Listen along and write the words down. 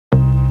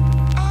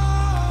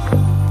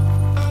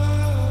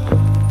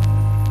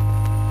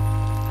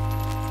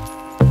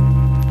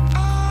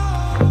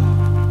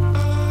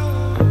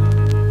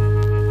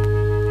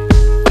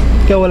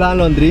Ikaw wala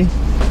kang laundry?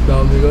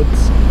 Dami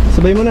gods.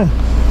 Sabay mo na.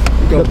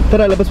 Ikaw.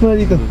 Tara, labas mo na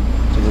dito.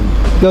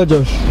 Ikaw,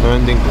 Josh.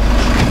 Landing ko.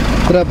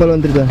 Tara,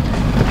 pa-laundry ta.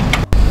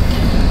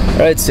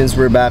 Alright, since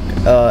we're back,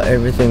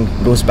 everything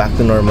goes back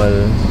to normal.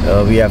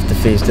 We have to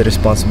face the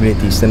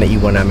responsibilities na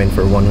naiwan namin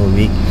for 1 whole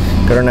week.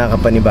 Pero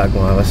nakakapanibago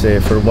nga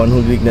kasi for 1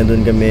 whole week na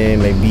dun kami,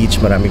 may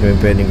beach, marami kami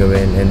pwedeng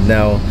gawin. And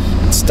now,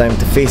 it's time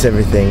to face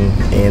everything.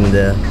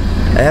 And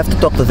I have to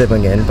talk to them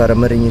again para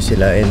ma-renew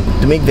sila and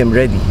to make them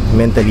ready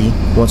mentally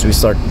once we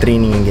start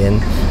training again.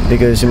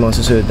 Because yung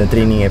mga susunod na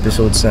training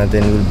episodes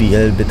natin will be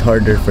a little bit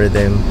harder for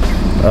them.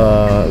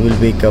 We'll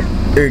wake up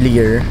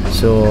earlier,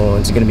 so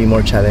it's gonna be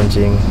more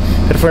challenging.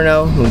 But for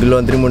now,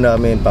 mag-laundry muna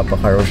kami and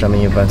papa-car wash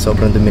namin yung van.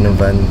 Sobrang dumi ng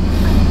van.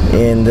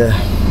 And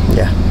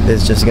yeah,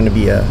 this is just gonna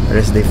be a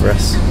rest day for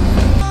us.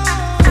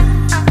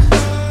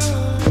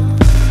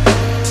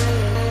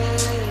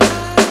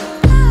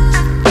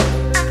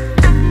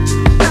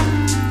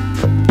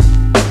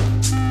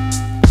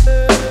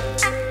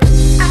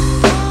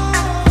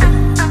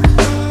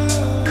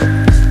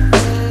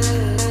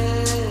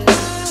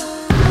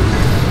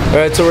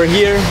 Alright, so we're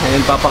here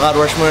and papa-car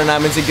wash muna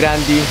namin si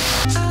Grandy.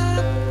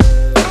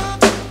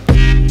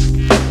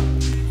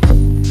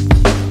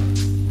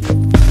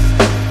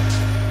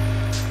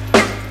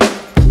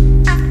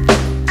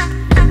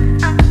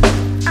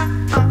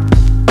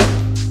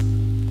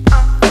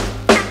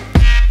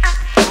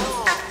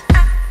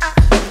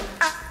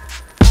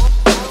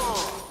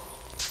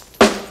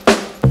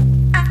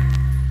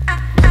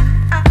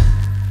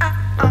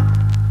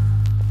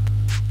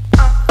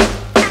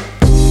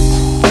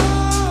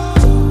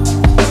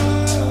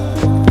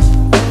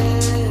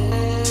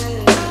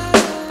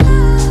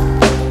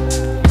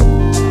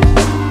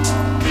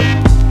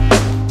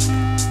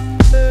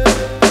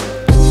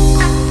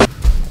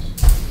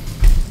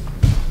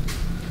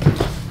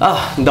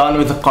 Done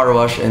with the car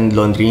wash and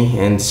laundry,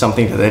 and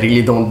something that I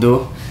really don't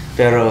do.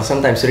 Pero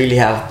sometimes you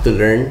really have to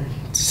learn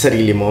sa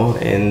sarili mo,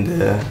 and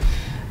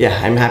yeah,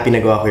 I'm happy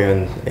nagawa ko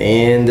yun.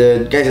 And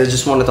guys, I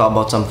just want to talk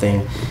about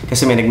something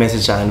kasi may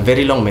nag-message sa akin,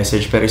 very long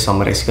message pero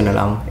summarize ko na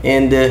lang.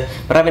 And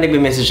marami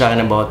nag-message sa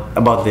akin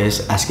about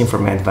this, asking for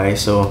my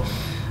advice. So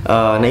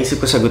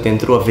naisip ko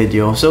sagutin through a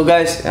video. So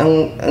guys,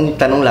 ang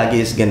tanong lagi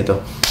is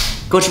ganito.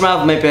 Coach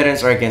Mav, my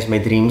parents are against my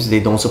dreams.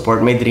 They don't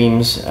support my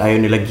dreams. Ayaw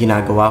nila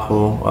ginagawa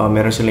ko.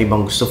 Meron silang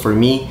ibang gusto for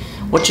me.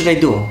 What should I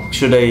do?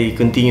 Should I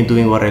continue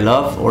doing what I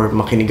love or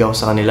makinig ako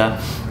sa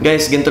kanila?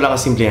 Guys, ganito lang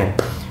kasimple yan.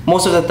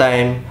 Most of the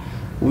time,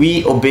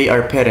 we obey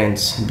our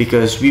parents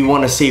because we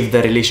want to save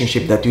the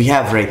relationship that we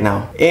have right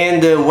now.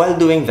 And while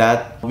doing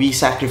that, we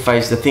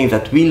sacrifice the thing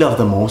that we love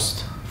the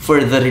most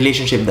for the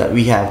relationship that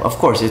we have. Of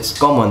course, it's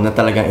common na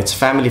talagang it's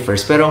family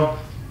first.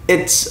 Pero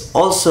it's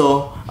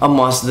also a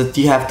must that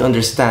you have to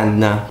understand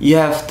na you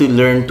have to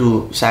learn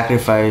to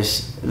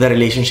sacrifice the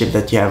relationship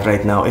that you have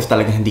right now if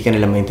talagang hindi ka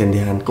nila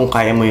maintindihan. Kung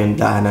kaya mo yung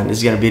daanan,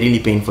 it's gonna be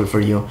really painful for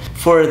you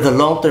for the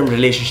long-term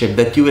relationship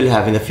that you will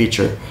have in the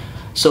future.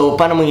 So,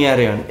 paano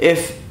mangyayari yun?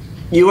 If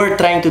you are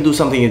trying to do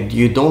something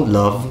you don't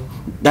love,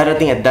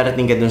 darating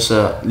ka dun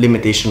sa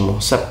limitation mo,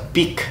 sa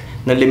peak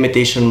na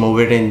limitation mo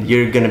wherein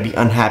you're gonna be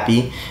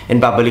unhappy and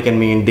babalikan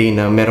mo yung day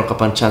na meron ka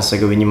pang chance na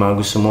gawin yung mga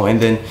gusto mo,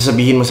 and then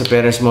sabihin mo sa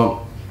parents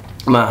mo,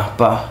 Ma,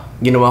 pa,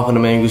 ginawa ko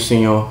naman yung gusto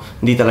nyo,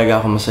 hindi talaga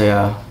ako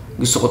masaya,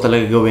 gusto ko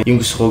talaga gawin yung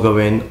gusto ko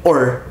gawin.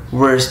 Or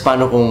worse,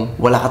 paano kung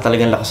wala ka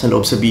talagang lakas na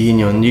loob sabihin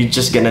yun, you're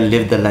just gonna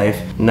live the life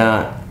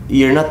na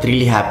you're not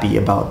really happy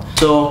about.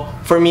 So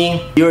for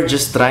me, you're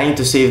just trying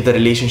to save the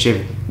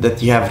relationship that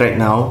you have right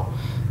now,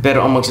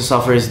 pero ang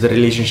magsasuffer is the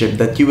relationship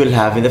that you will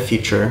have in the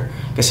future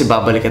kasi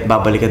babalik at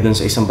babalik ka dun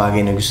sa isang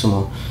bagay na gusto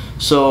mo.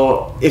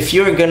 So if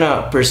you're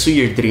gonna pursue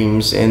your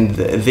dreams and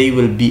they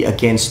will be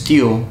against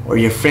you, or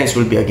your friends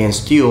will be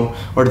against you,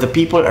 or the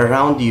people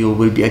around you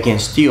will be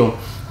against you,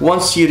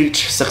 once you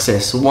reach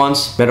success,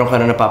 once meron ka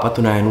na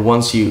napapatunayan,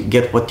 once you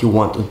get what you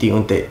want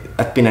unti-unti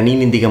at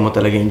pinaninindigan mo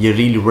talaga and you're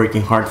really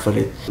working hard for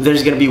it,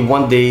 there's gonna be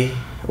one day,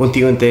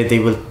 unti-unti,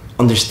 they will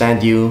understand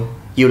you,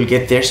 you'll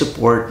get their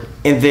support,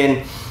 and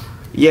then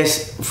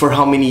yes, for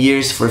how many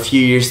years? For a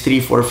few years,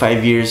 3, 4, 5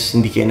 years,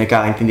 hindi kayo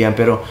nagkakaintindihan.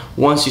 Pero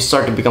once you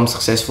start to become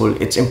successful,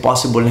 it's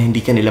impossible na hindi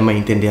ka nila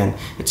maintindihan.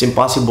 It's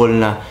impossible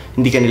na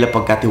hindi ka nila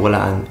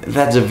pagkatiwalaan.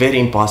 That's very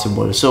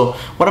impossible. So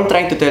what I'm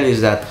trying to tell you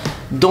is that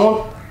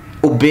don't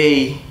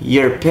obey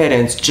your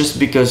parents just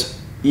because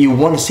you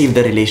want to save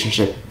the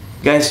relationship.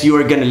 Guys, you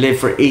are gonna live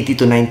for 80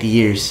 to 90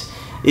 years.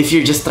 If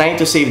you're just trying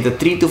to save the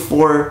 3 to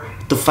 4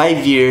 to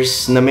 5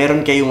 years na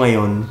meron kayo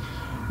ngayon,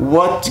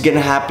 what's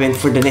gonna happen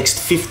for the next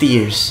 50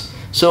 years?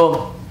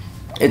 So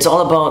it's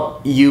all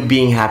about you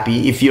being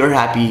happy. If you're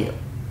happy,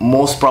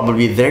 most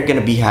probably they're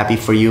gonna be happy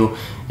for you.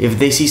 If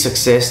they see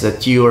success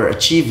that you are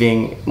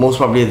achieving, most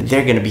probably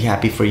they're gonna be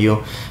happy for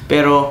you.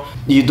 Pero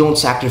you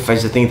don't sacrifice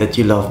the thing that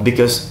you love,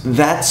 because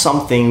that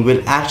something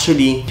will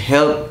actually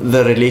help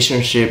the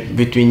relationship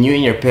between you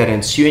and your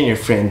parents, you and your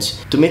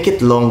friends, to make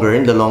it longer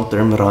in the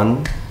long-term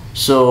run.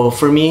 So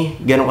for me,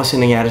 ganun kasi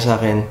nangyari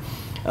sa akin.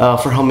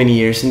 For how many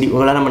years,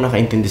 wala naman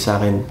nakaintindi sa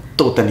akin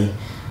totally.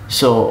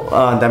 So,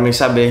 daming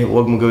sabi,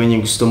 huwag mo gawin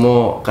yung gusto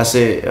mo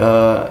kasi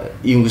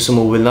yung gusto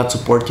mo will not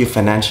support you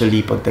financially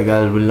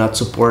pagtagal, will not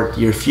support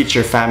your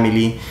future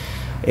family,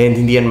 and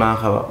hindi yan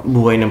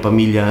makakabuhay ng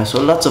pamilya.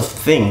 So, lots of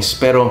things.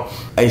 Pero,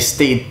 I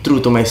stayed true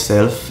to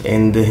myself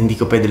and hindi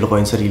ko pwede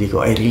lokohin sarili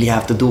ko. I really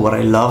have to do what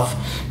I love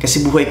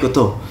kasi buhay ko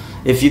to.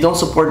 If you don't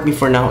support me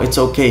for now, it's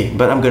okay.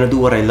 But I'm gonna do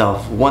what I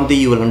love. One day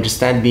you will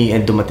understand me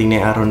and dumating na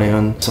yung araw na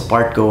yun sa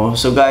part ko.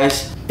 So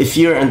guys, if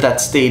you're in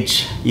that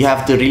stage, you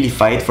have to really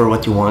fight for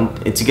what you want.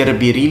 It's gonna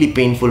be really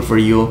painful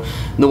for you.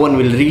 No one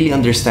will really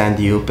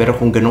understand you. Pero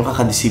kung ganun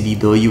ka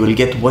kadesidido, you will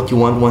get what you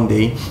want one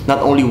day.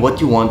 Not only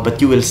what you want, but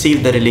you will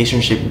save the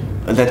relationship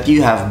that you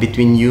have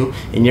between you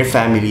and your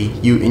family,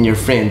 you and your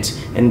friends.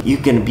 And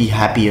you can be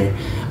happier.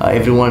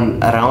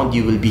 Everyone around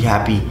you will be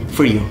happy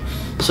for you.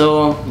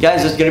 So,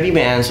 guys, that's gonna be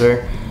my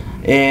answer.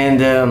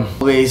 And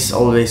always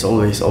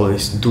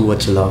do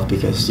what you love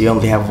because you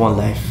only have one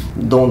life.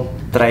 Don't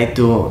try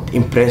to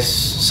impress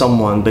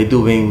someone by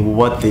doing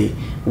what they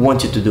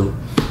want you to do.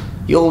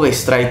 You always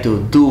try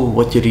to do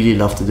what you really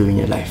love to do in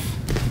your life.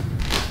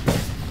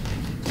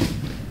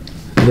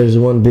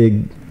 There's one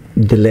big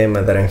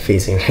dilemma that I'm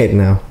facing right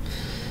now.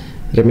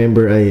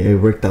 Remember, I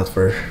worked out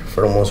for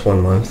almost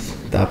 1 month.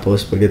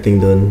 Tapos,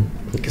 pagdating doon,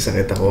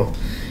 nagkasakit ako.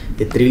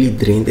 It really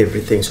drained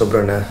everything.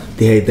 Sobrang na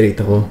dehydrate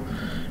ako.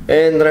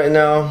 And right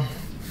now,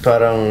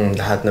 parang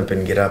lahat ng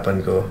pinagirapan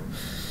ko,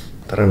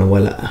 parang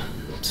nawala.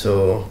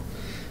 So,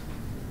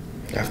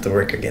 I have to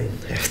work again.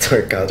 I have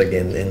to work out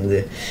again. And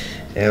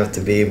I have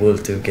to be able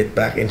to get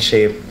back in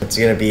shape.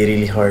 It's gonna be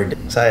really hard.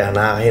 Sayang,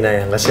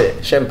 nakakahinayang. Kasi,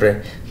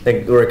 syempre,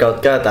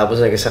 nag-workout ka, tapos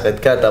nagkasakit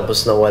ka,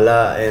 tapos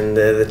nawala. And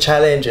the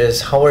challenge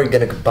is how are you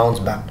gonna bounce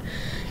back?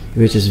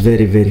 Which is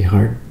very, very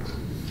hard.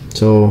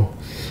 So,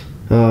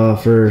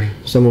 for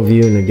some of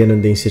you na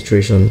ganun ding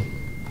situation,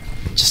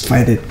 just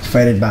fight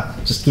it back.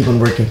 Just keep on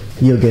working.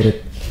 You'll get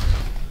it.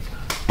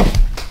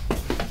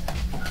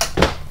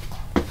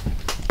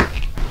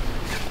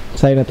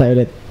 Sa'yo na tayo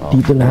ulit.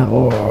 Dito na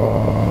ako.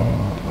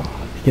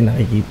 Hindi ka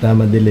nakikita,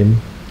 madilim.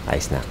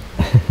 Ayos na.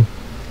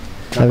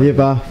 Sabi niyo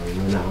pa?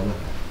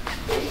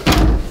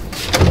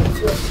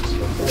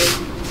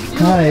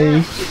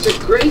 Hi.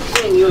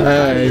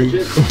 Hi.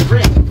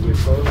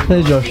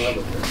 Hi, Josh.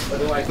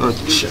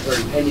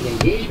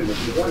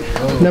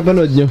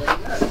 Napanood nyo?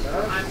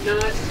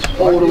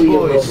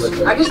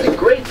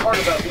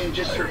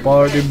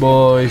 Party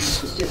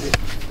boys.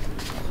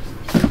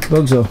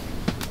 Bogso.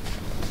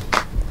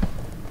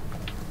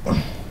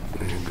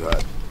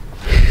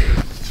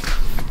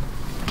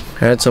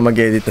 Alright, so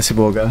mag-edit na si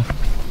Boga.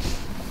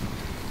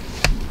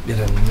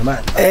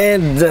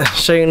 And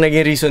siya yung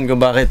naging reason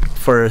kung bakit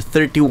for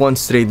 31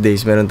 straight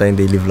days meron tayong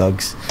daily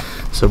vlogs.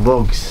 So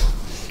Bogs,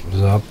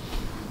 What's up?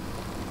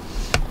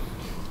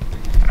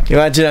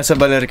 imagine nasa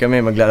baler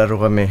kami,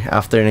 maglalaro kami.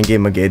 After ng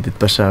game, mag-edit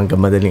pa siya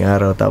hanggang madaling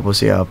araw.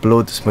 Tapos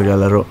i-upload, tapos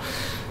maglalaro.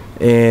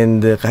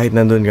 And kahit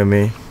nandun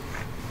kami,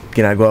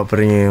 ginagawa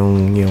pa rin niya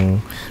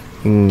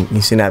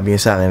yung sinabi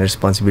niya sa akin,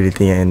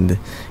 responsibility niya. And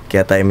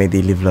kaya tayo may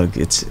daily vlog.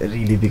 It's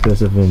really because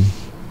of him.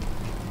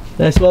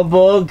 Nice one,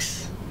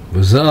 Bogs!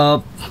 What's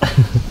up?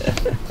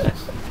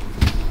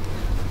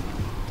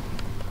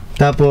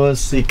 Tapos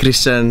si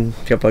Christian,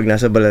 kapag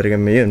nasa baler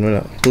kami, yun,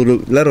 wala.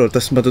 Tulog, laro,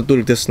 tapos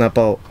matutulog,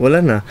 tapos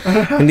wala na.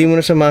 Hindi mo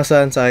na siya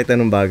masahan sa kahit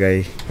anong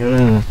bagay. Yun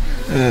na.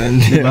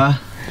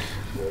 Diba?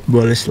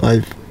 Ball is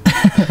life.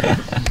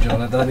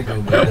 Jonathan, ikaw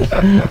ba?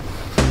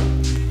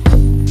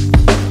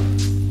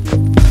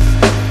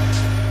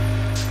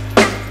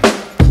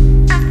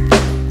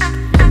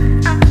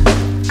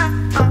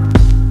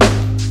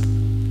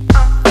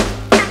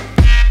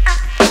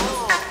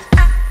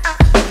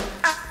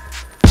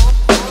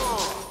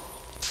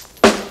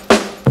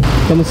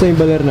 Kamusta yung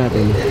baler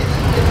natin?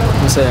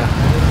 Masaya.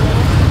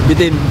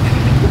 Bitin.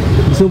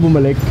 Gusto mo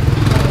bumalik?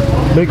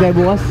 Balik tayo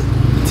bukas?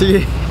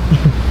 Sige.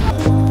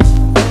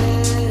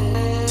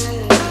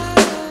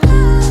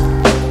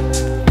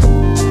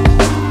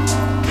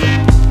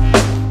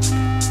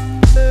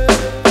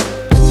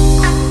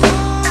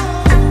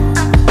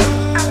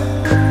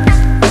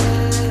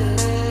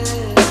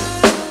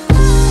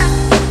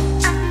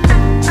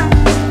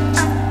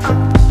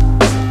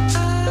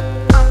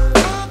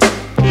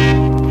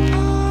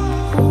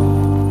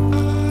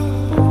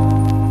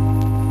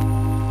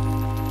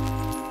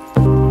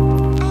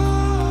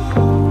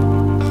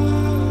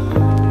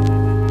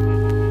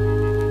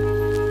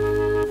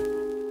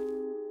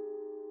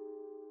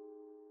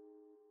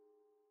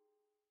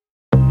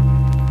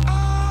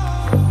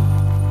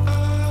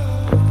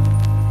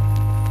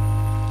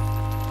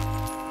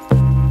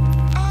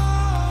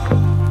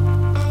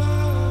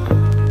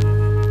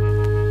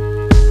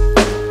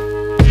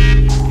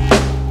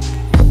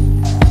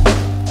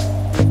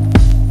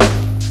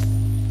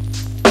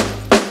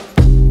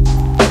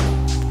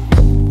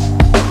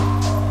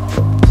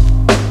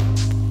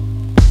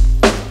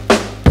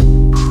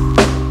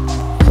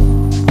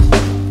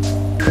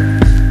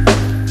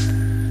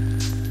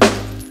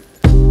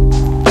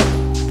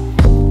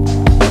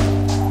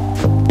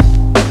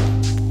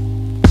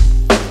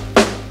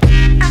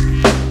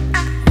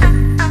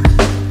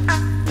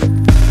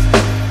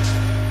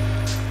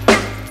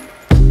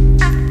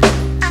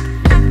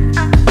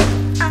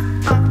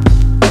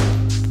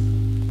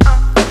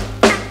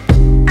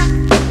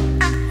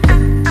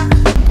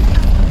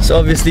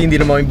 obviously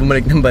hindi naman kami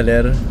bumalik ng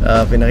baler.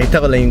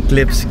 Pinakita ko lang yung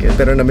clips,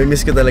 pero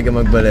namimiss ko talaga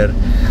magbaler.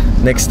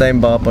 Next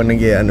time baka pag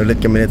nag-ian ulit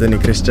kami nito ni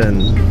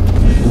Christian.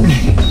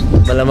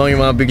 Malamang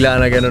yung mga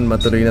biglaan na ganun,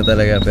 matuloy na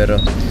talaga. Pero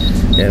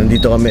yan,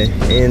 nandito kami.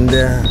 And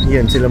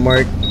yun, sila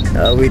Mark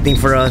waiting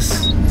for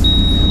us.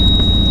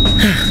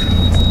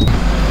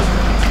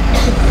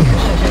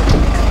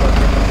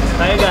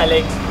 Tayo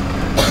galing.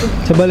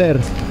 Sa baler.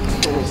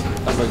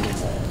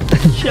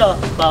 Siya,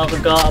 baka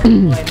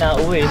kagkakapin na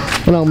uwi.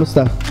 Wala,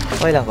 kamusta?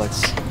 Okay lang,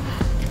 Coach.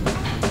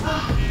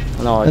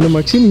 Ano, Ano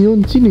Mark? Sino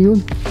yun? Sino yun?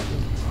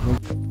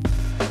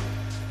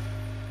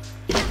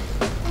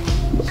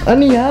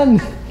 Ano yan?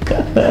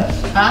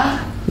 Ha?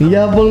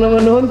 Yabang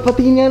naman noon.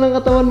 Patingin nga ng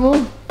katawan mo.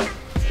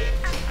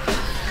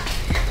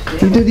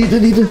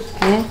 Dito.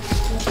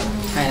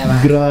 Kaya ba?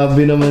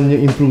 Grabe naman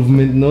yung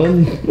improvement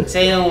noon.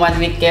 Kasi yung 1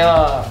 week kayo,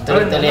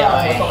 tuloy-tuloy ako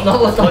eh.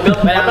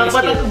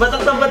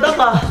 Batak na batak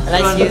ka.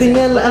 Patingin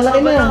nga, ang laki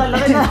na.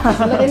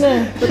 Laki na.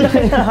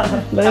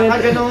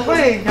 Nakaganon ko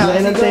eh. Laki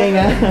ng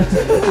tenga.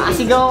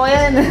 Kakasigaw ko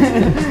yan.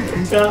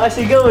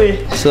 Kakasigaw eh.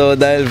 So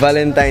dahil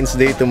Valentine's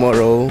Day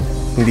tomorrow,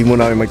 hindi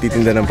muna kami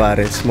magtitinda ng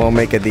pares. Mukhang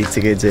may ka-date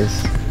si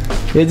Jess.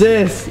 Yeah,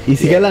 Jess,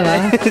 easy ka lang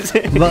ha.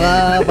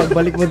 Baka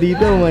pagbalik mo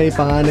dito, may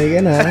panganay ka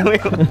na ha.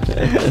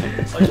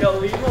 Pag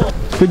uwi mo.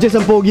 So Jess,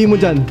 ang pogi mo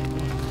dyan.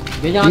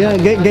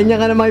 Ganyan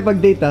ka na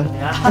makipag-date ha.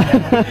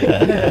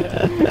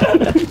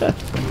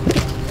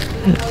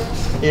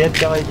 Ingat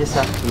ka kay Jess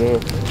ha.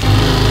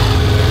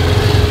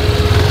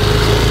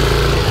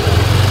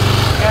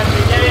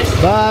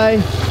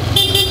 Bye!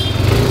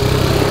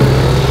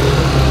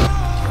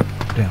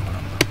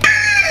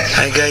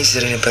 Hi guys,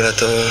 Rene pala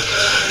to.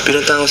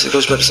 Pinuntahan ko si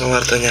Coach Mark sa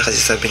kwarto niya kasi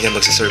sabi niya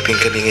magsasurfing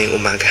kami ngayong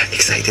umaga.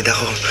 Excited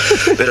ako.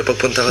 Pero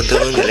pagpunta ko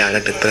doon,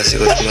 nilalagnat pala si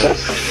Coach Mark.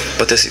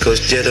 Pati si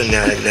Coach Jello,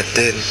 nilalagnat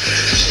din.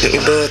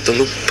 Yung iba,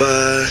 tulog pa.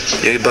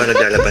 Yung iba,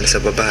 naglalaban sa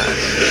baba.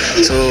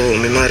 So,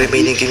 may mga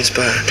remaining games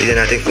pa.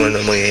 Tignan natin kung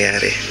ano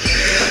mangyayari.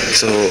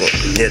 So,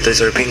 dito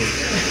surfing.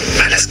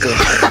 Malas ko.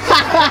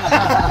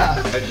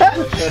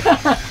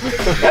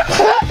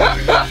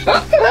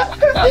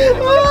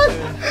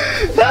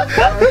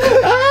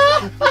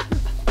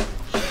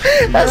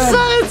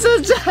 Asakit sa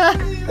tiyan!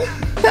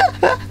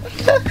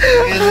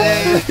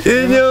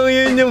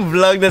 yun yung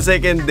vlog na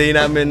second day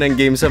namin ng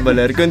game sa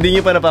baler. Kung hindi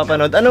nyo pa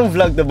napapanood, anong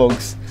vlog na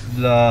Bogs?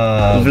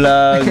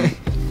 Vlog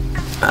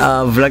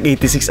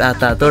 86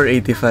 ata to or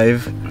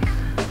 85.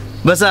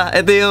 Basta,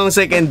 ito yung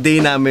second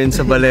day namin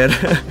sa baler.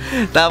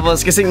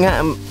 Tapos, kasi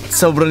nga,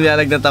 sobrang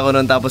nilalagnat ako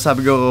nun. Tapos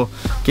sabi ko,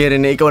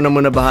 Karen, ikaw na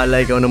muna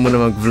bahala, ikaw na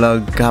muna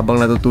mag-vlog habang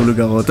natutulog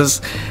ako. Tapos,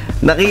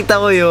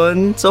 nakita ko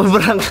yun,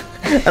 sobrang,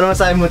 ano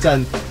masabi mo,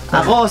 Chan?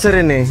 Ako o si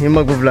Rene, yung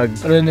mag-vlog?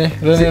 Rene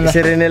Si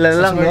Rene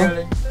lang,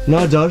 no?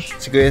 No, Josh?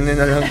 Si Kuya na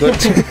lang,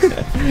 Coach.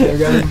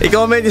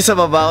 I-comment nyo sa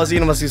baba kung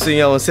sino mas gusto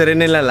nyo. Si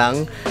Rene na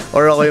lang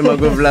or ako yung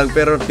mag-vlog.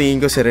 Pero tingin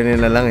ko si Rene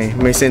na lang eh.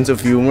 May sense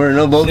of humor,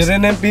 no, Bogs? Si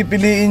Rene ang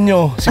pipiliin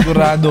nyo,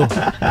 sigurado.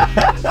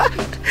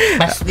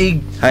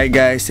 Pastig. Hi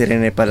guys, si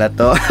Rene pala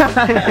to.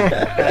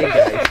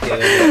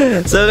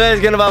 So guys,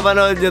 kung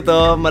napapanood nyo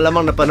to,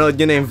 malamang napanood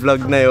nyo na yung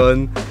vlog na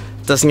yon.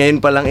 Tapos ngayon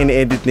pa lang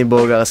ini-edit ni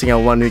Boga kasi nga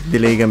 1 week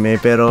delay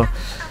kami. Pero,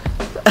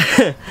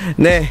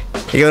 ne,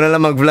 ikaw na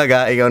lang mag-vlog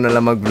ha, ikaw na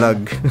lang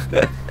mag-vlog.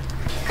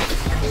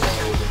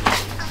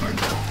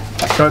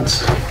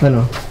 Shots.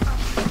 Ano?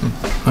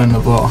 Ano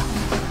po?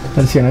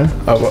 Alis ka na?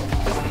 Ako.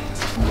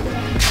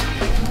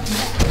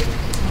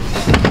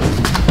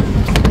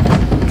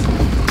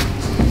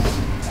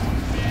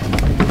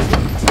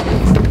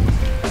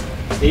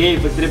 Sige,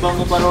 pagtripan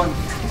mo pa ron.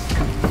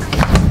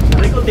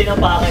 Sabi ko,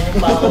 tinapakan yung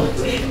pako.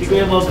 Hindi ko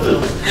yung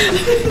mablo.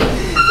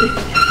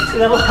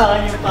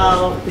 Tinapakan yung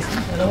pako.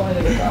 Ano ko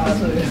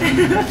nagkakaso eh.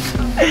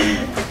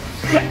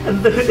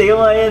 Ando, tingnan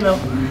mo, ayan o.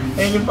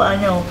 Ayan yung paa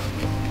niya o.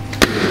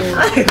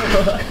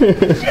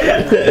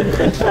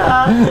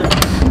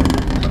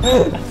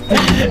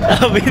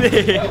 Sabi na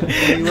eh.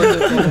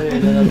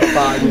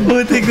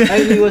 Butik na.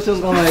 Ay, iwas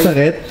yung kamay.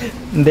 Sakit?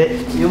 Hindi.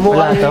 Yung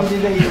mukha niya hindi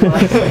na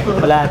iwas.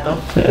 Wala to.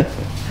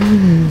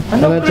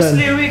 Ano, Ano, Bruce Chan?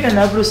 Lee? Uwi ka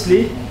na, Bruce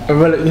Lee?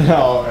 Balik na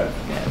ako.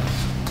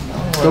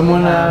 Ikaw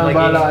muna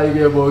bahala kay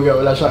Kuya Boga,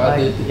 wala siya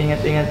kadate.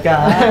 Ingat-ingat ka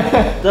ha.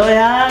 So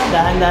yan,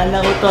 dahan-dahan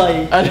lang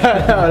utoy.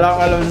 Wala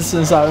akong alam sa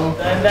sinasabi mo.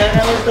 Dahan-dahan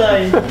lang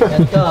utoy.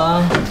 Ingat ka ha.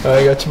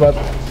 Okay, got spot.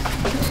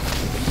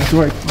 Let's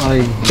work.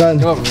 Okay. Chan,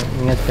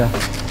 Ingat ka.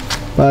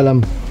 paalam.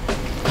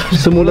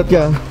 Sumulat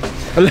ka.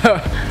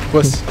 Wala.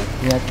 Boss.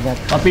 Ingat.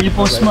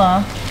 Papilipos mo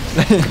ha.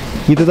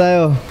 Kita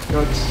tayo.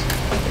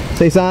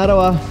 Sa isang araw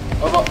ah.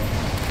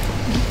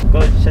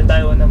 Coach, saan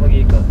tayo na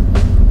mag-ikot?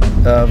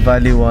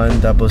 Valley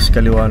 1, tapos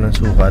kaliwa ng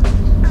sukat.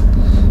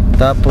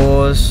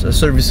 Tapos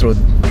service road,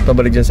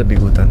 pabalik dyan sa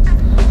Bigutan.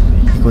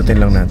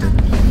 Ikutin lang natin.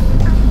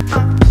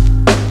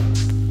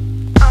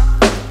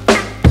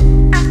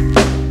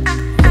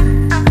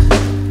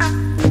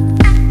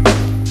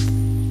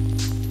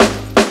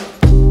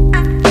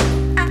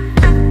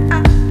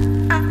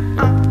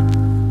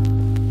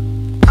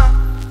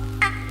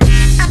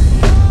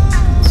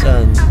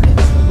 Saan?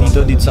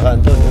 Dito sa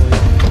kanto.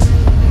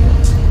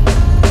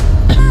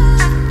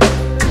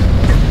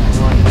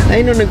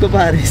 Ay, nung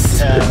nagpapares.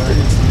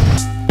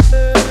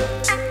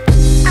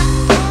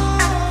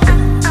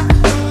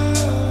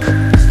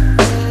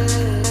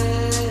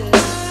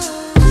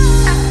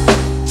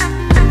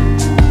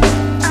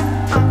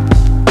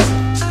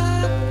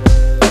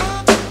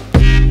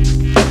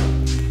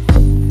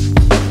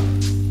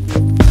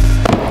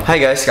 Hi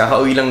guys,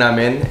 kakauwi lang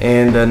namin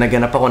and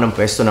naghanap ako ng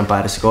pwesto ng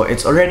pares ko.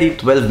 It's already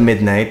 12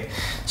 midnight.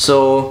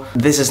 So,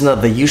 this is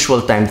not the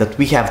usual time that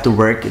we have to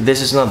work.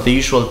 This is not the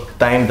usual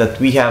time that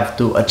we have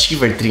to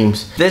achieve our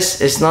dreams. This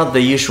is not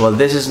the usual.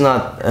 This is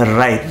not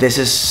right. This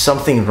is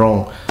something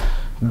wrong.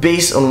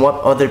 Based on what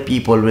other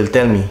people will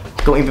tell me.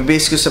 Kung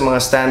ibibase ko sa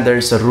mga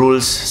standards, sa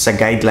rules, sa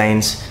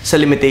guidelines, sa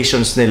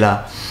limitations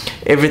nila,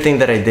 everything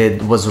that I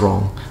did was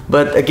wrong.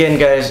 But again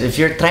guys, if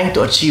you're trying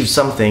to achieve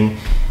something,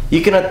 you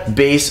cannot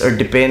base or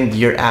depend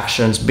your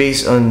actions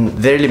based on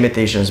their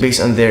limitations, based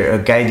on their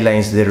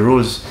guidelines, their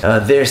rules,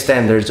 their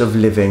standards of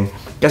living.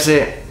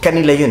 Kasi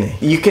kanila yun eh.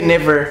 You can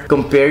never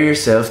compare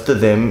yourself to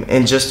them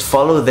and just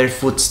follow their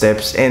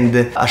footsteps and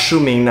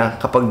assuming na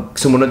kapag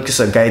sumunod ka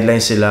sa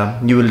guidelines sila,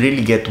 you will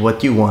really get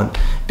what you want.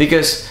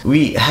 Because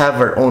we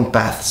have our own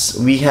paths.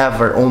 We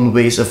have our own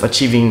ways of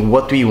achieving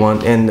what we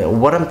want,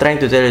 and what I'm trying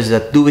to tell is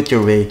that do it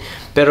your way.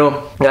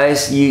 Pero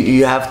guys,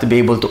 you have to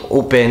be able to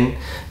open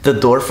the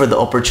door for the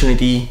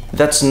opportunity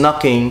that's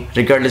knocking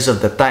regardless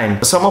of the time.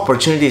 Some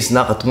opportunities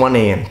knock at 1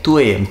 a.m., 2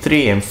 a.m.,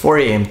 3 a.m., 4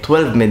 a.m.,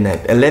 12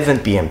 midnight,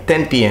 11 p.m.,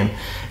 10 p.m.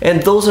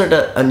 And those are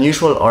the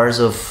unusual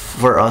hours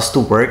for us to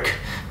work.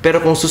 Pero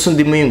kung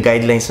susundin mo yung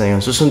guidelines na yun,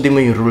 susundin mo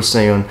yung rules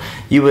na yun,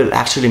 you will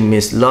actually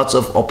miss lots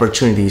of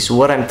opportunities.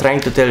 What I'm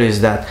trying to tell you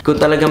is that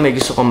kung talaga may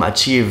gusto kang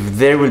ma-achieve,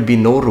 there will be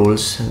no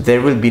rules, there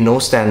will be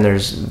no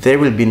standards, there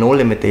will be no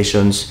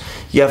limitations.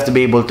 You have to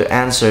be able to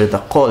answer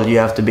the call,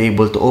 you have to be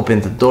able to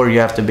open the door,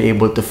 you have to be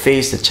able to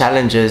face the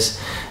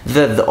challenges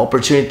that the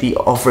opportunity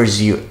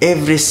offers you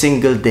every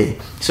single day.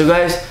 So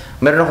guys,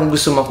 meron akong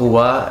gusto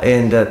makuha,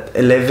 and at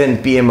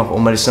 11 p.m. ako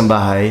umalis ng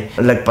bahay.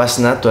 Lagpas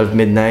na, 12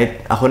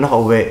 midnight, ako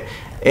nakauwi.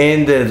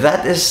 And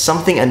that is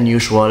something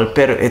unusual,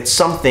 pero it's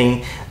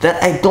something that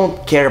I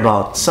don't care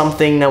about.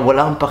 Something na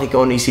wala akong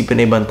pakikaon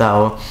isipin ng ibang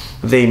tao.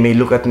 They may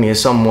look at me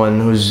as someone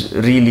who's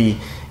really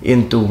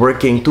into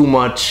working too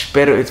much,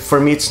 pero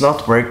for me it's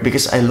not work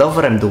because I love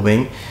what I'm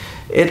doing.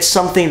 It's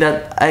something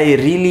that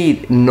I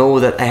really know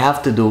that I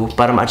have to do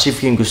para ma-achieve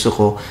yung gusto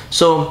ko.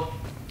 So,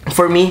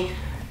 for me,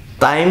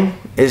 time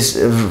is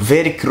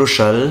very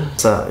crucial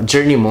sa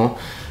journey mo.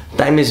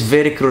 Time is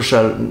very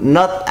crucial.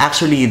 Not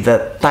actually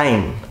the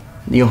time,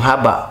 yung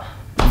haba.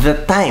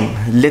 The time,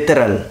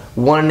 literal.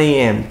 1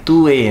 a.m.,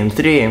 2 a.m.,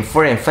 3 a.m.,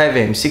 4 a.m., 5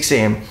 a.m., 6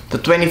 a.m. The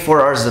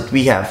 24 hours that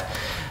we have.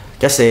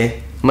 Kasi,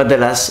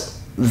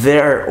 madalas,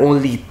 there are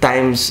only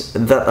times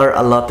that are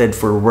allotted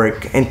for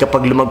work. And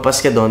kapag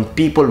lumagpas ka doon,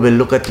 people will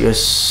look at you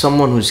as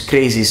someone who's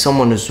crazy,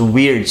 someone who's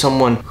weird,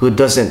 someone who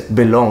doesn't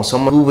belong,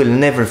 someone who will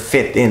never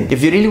fit in.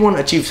 If you really want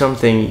to achieve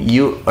something,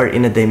 you are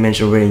in a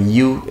dimension where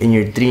you and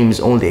your dreams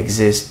only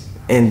exist,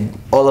 and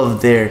all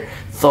of their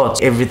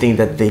thoughts, everything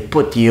that they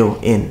put you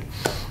in,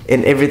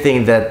 and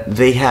everything that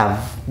they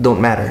have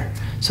don't matter.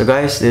 So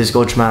guys, this is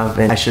Coach Mav,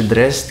 and I should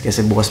rest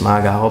kasi bukas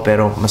maaga ako,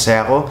 pero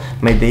masaya ako.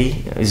 My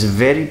day is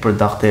very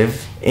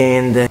productive,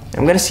 and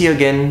I'm gonna see you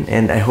again,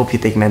 and I hope you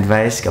take my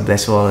advice. God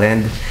bless you all,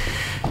 and